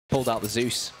pulled out the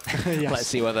Zeus. Yes. Let's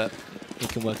see whether he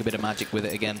can work a bit of magic with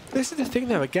it again. This is the thing,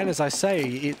 though, again, as I say,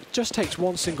 it just takes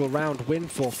one single round win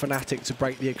for Fnatic to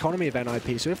break the economy of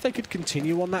NIP. So if they could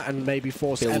continue on that and maybe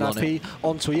force NIP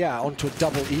onto a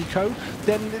double eco,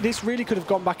 then this really could have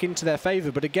gone back into their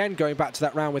favor. But again, going back to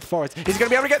that round with f0rest, is he going to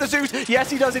be able to get the Zeus?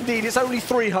 Yes, he does indeed. It's only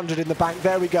 300 in the bank.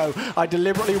 There we go. I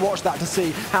deliberately watched that to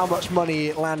see how much money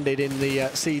it landed in the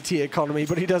CT economy,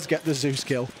 but he does get the Zeus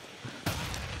kill.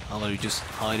 Alu just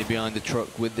hiding behind the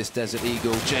truck with this Desert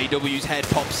Eagle. JW's head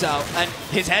pops out, and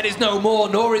his head is no more,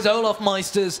 nor is Olaf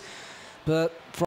Meister's. But